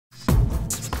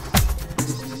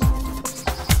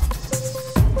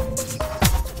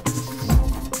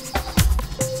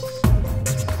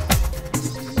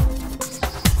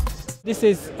This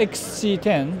is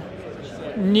XC10,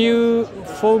 new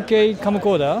 4K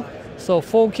camcorder, so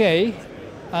 4K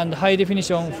and high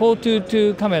definition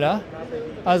 422 camera,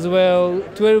 as well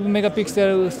 12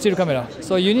 megapixel still camera.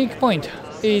 So unique point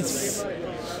is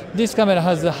this camera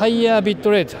has a higher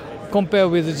bitrate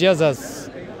compared with the others.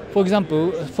 For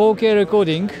example, 4K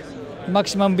recording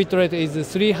maximum bitrate is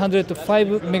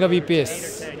 305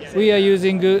 megabps. We are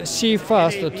using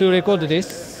CFast to record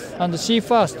this, and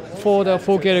CFast for the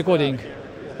 4K recording,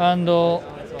 and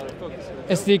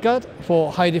SD card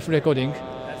for high def recording.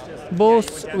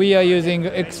 Both we are using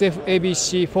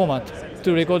XFABC format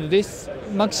to record this.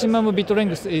 Maximum bit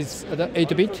length is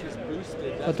 8-bit,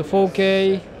 but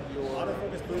 4K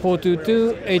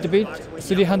 422 8-bit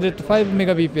 305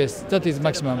 megabps, that is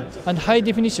maximum. And high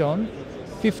definition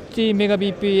 50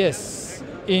 megabps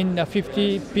in a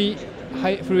 50p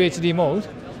high full HD mode,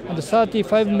 and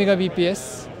 35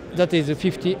 megabps, that is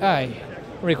 50i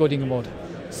recording mode.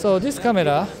 So this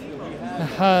camera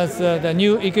has the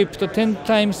new equipped 10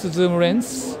 times zoom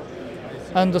lens,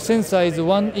 and the sensor is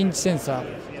 1-inch sensor,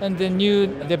 and the new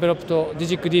developed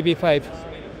Digic DB5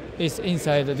 is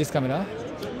inside this camera.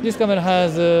 This camera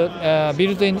has a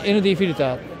built-in ND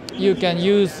filter. You can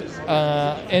use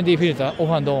ND filter off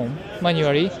and on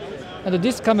manually, and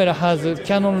this camera has a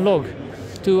Canon log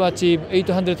to achieve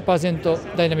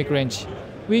 800% dynamic range.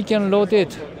 We can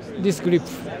rotate this grip,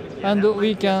 and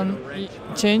we can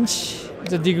change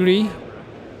the degree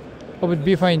of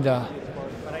viewfinder.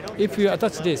 If you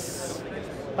attach this,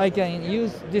 I can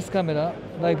use this camera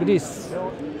like this.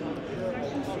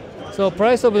 So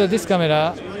price of this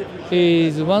camera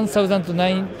is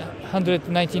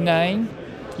 1,999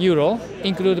 euro,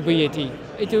 include VAT.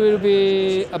 It will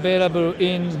be available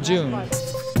in June.